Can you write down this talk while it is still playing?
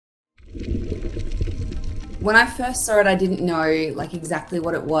When I first saw it, I didn't know like exactly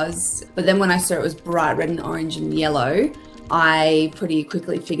what it was, but then when I saw it was bright red and orange and yellow, I pretty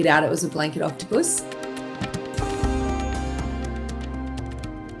quickly figured out it was a blanket octopus.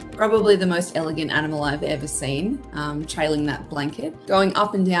 Probably the most elegant animal I've ever seen, trailing that blanket. Going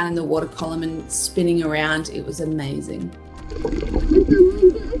up and down in the water column and spinning around, it was amazing.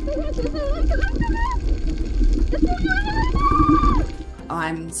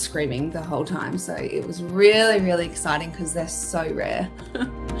 I'm screaming the whole time, so it was really, really exciting because they're so rare.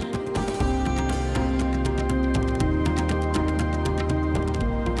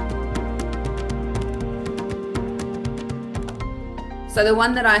 So the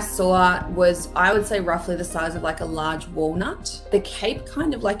one that I saw was, I would say, roughly the size of like a large walnut. The cape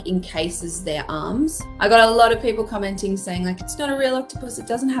kind of like encases their arms. I got a lot of people commenting saying like, it's not a real octopus, it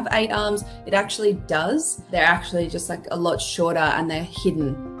doesn't have 8 arms. It actually does. They're actually just like a lot shorter and they're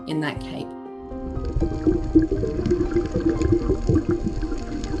hidden in that cape.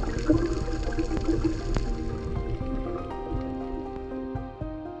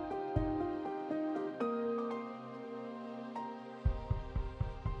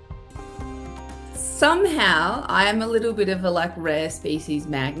 Somehow, I am a little bit of a like rare species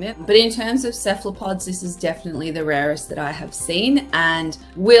magnet, but in terms of cephalopods, this is definitely the rarest that I have seen and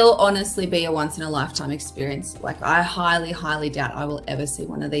will honestly be a once in a lifetime experience. Like I highly, highly doubt I will ever see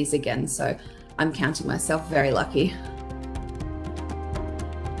one of these again. So I'm counting myself very lucky.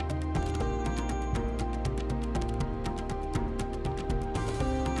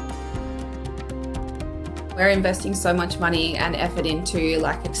 We're investing so much money and effort into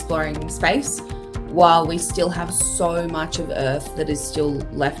like exploring space, while we still have so much of Earth that is still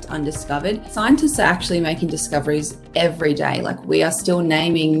left undiscovered. Scientists are actually making discoveries every day. Like we are still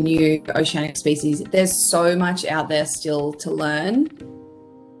naming new oceanic species. There's so much out there still to learn.